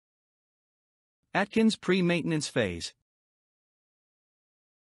Atkins pre-maintenance phase.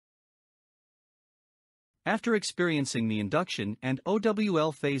 After experiencing the induction and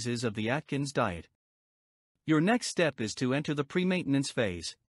OWL phases of the Atkins diet, your next step is to enter the pre-maintenance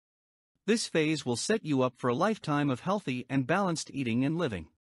phase. This phase will set you up for a lifetime of healthy and balanced eating and living.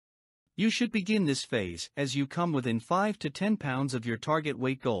 You should begin this phase as you come within 5 to 10 pounds of your target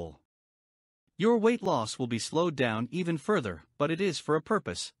weight goal. Your weight loss will be slowed down even further, but it is for a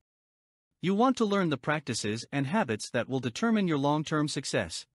purpose. You want to learn the practices and habits that will determine your long-term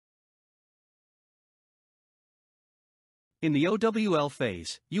success. In the OWL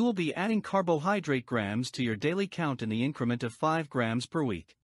phase, you will be adding carbohydrate grams to your daily count in the increment of 5 grams per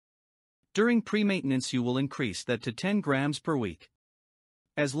week. During pre-maintenance you will increase that to 10 grams per week.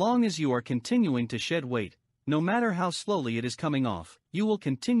 As long as you are continuing to shed weight, no matter how slowly it is coming off, you will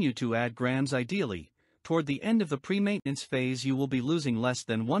continue to add grams. Ideally, toward the end of the pre-maintenance phase you will be losing less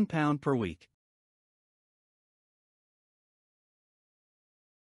than 1 pound per week.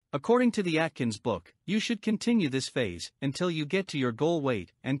 According to the Atkins book, you should continue this phase until you get to your goal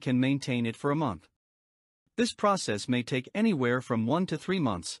weight and can maintain it for a month. This process may take anywhere from 1 to 3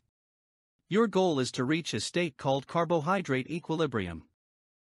 months. Your goal is to reach a state called carbohydrate equilibrium.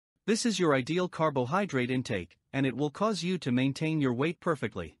 This is your ideal carbohydrate intake, and it will cause you to maintain your weight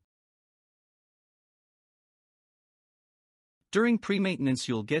perfectly. During pre-maintenance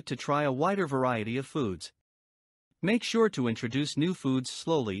you'll get to try a wider variety of foods. Make sure to introduce new foods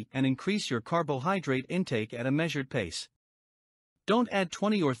slowly and increase your carbohydrate intake at a measured pace. Don't add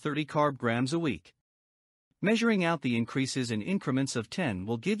 20 or 30 carb grams a week. Measuring out the increases in increments of 10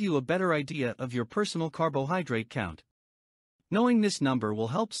 will give you a better idea of your personal carbohydrate count. Knowing this number will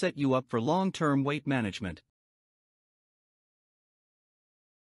help set you up for long-term weight management.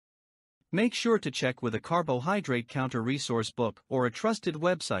 Make sure to check with a carbohydrate counter resource book or a trusted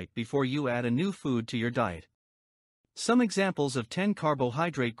website before you add a new food to your diet. Some examples of 10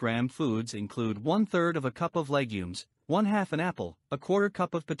 carbohydrate gram foods include 1/3 of a cup of legumes, 1/2 an apple, 1/4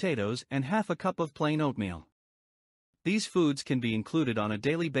 cup of potatoes and 1/2 cup of plain oatmeal. These foods can be included on a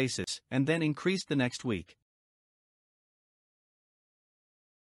daily basis and then increased the next week.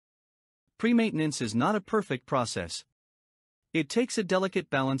 Pre-maintenance is not a perfect process. It takes a delicate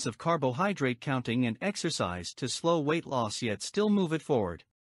balance of carbohydrate counting and exercise to slow weight loss yet still move it forward.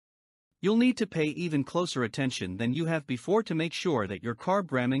 You'll need to pay even closer attention than you have before to make sure that your carb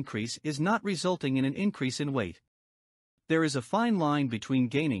gram increase is not resulting in an increase in weight. There is a fine line between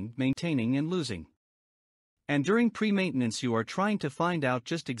gaining, maintaining and losing. And during pre-maintenance you are trying to find out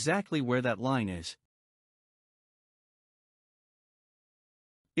just exactly where that line is.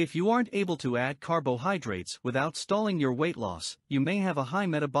 If you aren't able to add carbohydrates without stalling your weight loss, you may have a high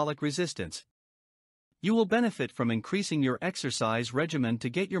metabolic resistance. You will benefit from increasing your exercise regimen to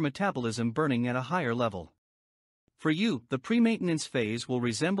get your metabolism burning at a higher level. For you, the pre-maintenance phase will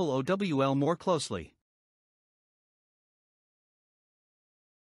resemble OWL more closely.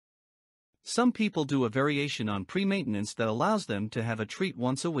 Some people do a variation on pre-maintenance that allows them to have a treat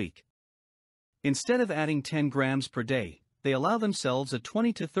once a week. Instead of adding 10 grams per day, they allow themselves a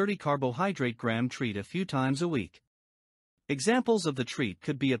 20 to 30 carbohydrate gram treat a few times a week. Examples of the treat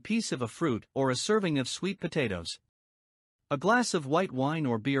could be a piece of a fruit or a serving of sweet potatoes. A glass of white wine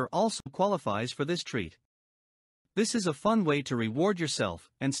or beer also qualifies for this treat. This is a fun way to reward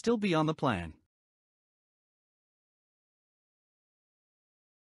yourself and still be on the plan.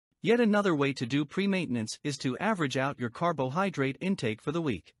 Yet another way to do pre-maintenance is to average out your carbohydrate intake for the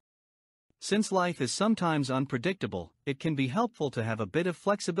week. Since life is sometimes unpredictable, it can be helpful to have a bit of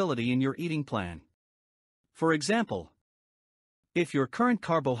flexibility in your eating plan. For example, if your current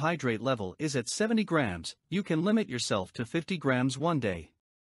carbohydrate level is at 70 grams, you can limit yourself to 50 grams one day.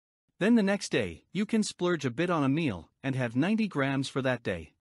 Then the next day, you can splurge a bit on a meal and have 90 grams for that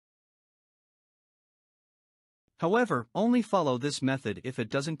day. However, only follow this method if it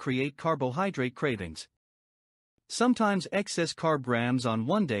doesn't create carbohydrate cravings. Sometimes excess carb grams on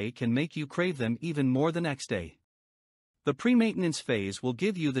one day can make you crave them even more the next day. The pre-maintenance phase will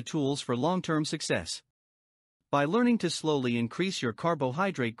give you the tools for long-term success. By learning to slowly increase your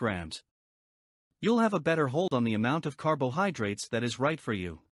carbohydrate grams, you'll have a better hold on the amount of carbohydrates that is right for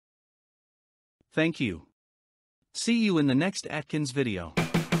you. Thank you. See you in the next Atkins video.